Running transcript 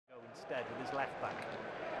instead with his left back.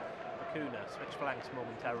 Bakuna switch flanks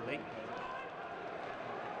momentarily.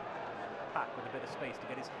 Pack with a bit of space to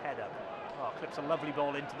get his head up. Oh, clips a lovely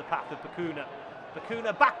ball into the path of Bakuna.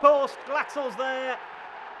 Bakuna back post, Glatzel's there.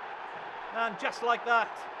 And just like that,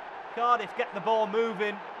 Cardiff get the ball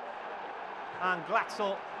moving. And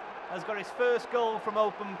Glatzel has got his first goal from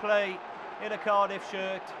open play in a Cardiff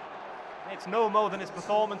shirt. It's no more than his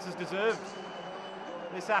performance has deserved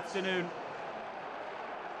this afternoon.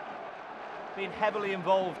 Been heavily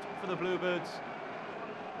involved for the Bluebirds.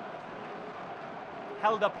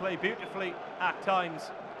 Held up play beautifully at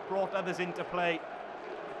times, brought others into play.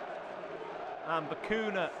 And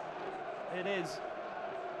Bakuna, it is,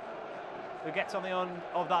 who gets on the end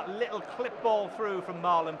of that little clip ball through from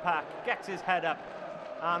Marlon Pack, gets his head up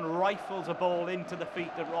and rifles a ball into the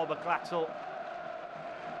feet of Robert Glatzel.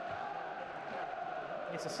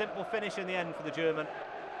 It's a simple finish in the end for the German,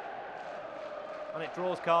 and it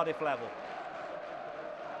draws Cardiff level.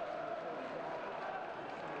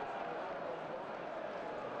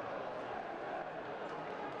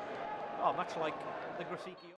 Oh, much like the Grosicki.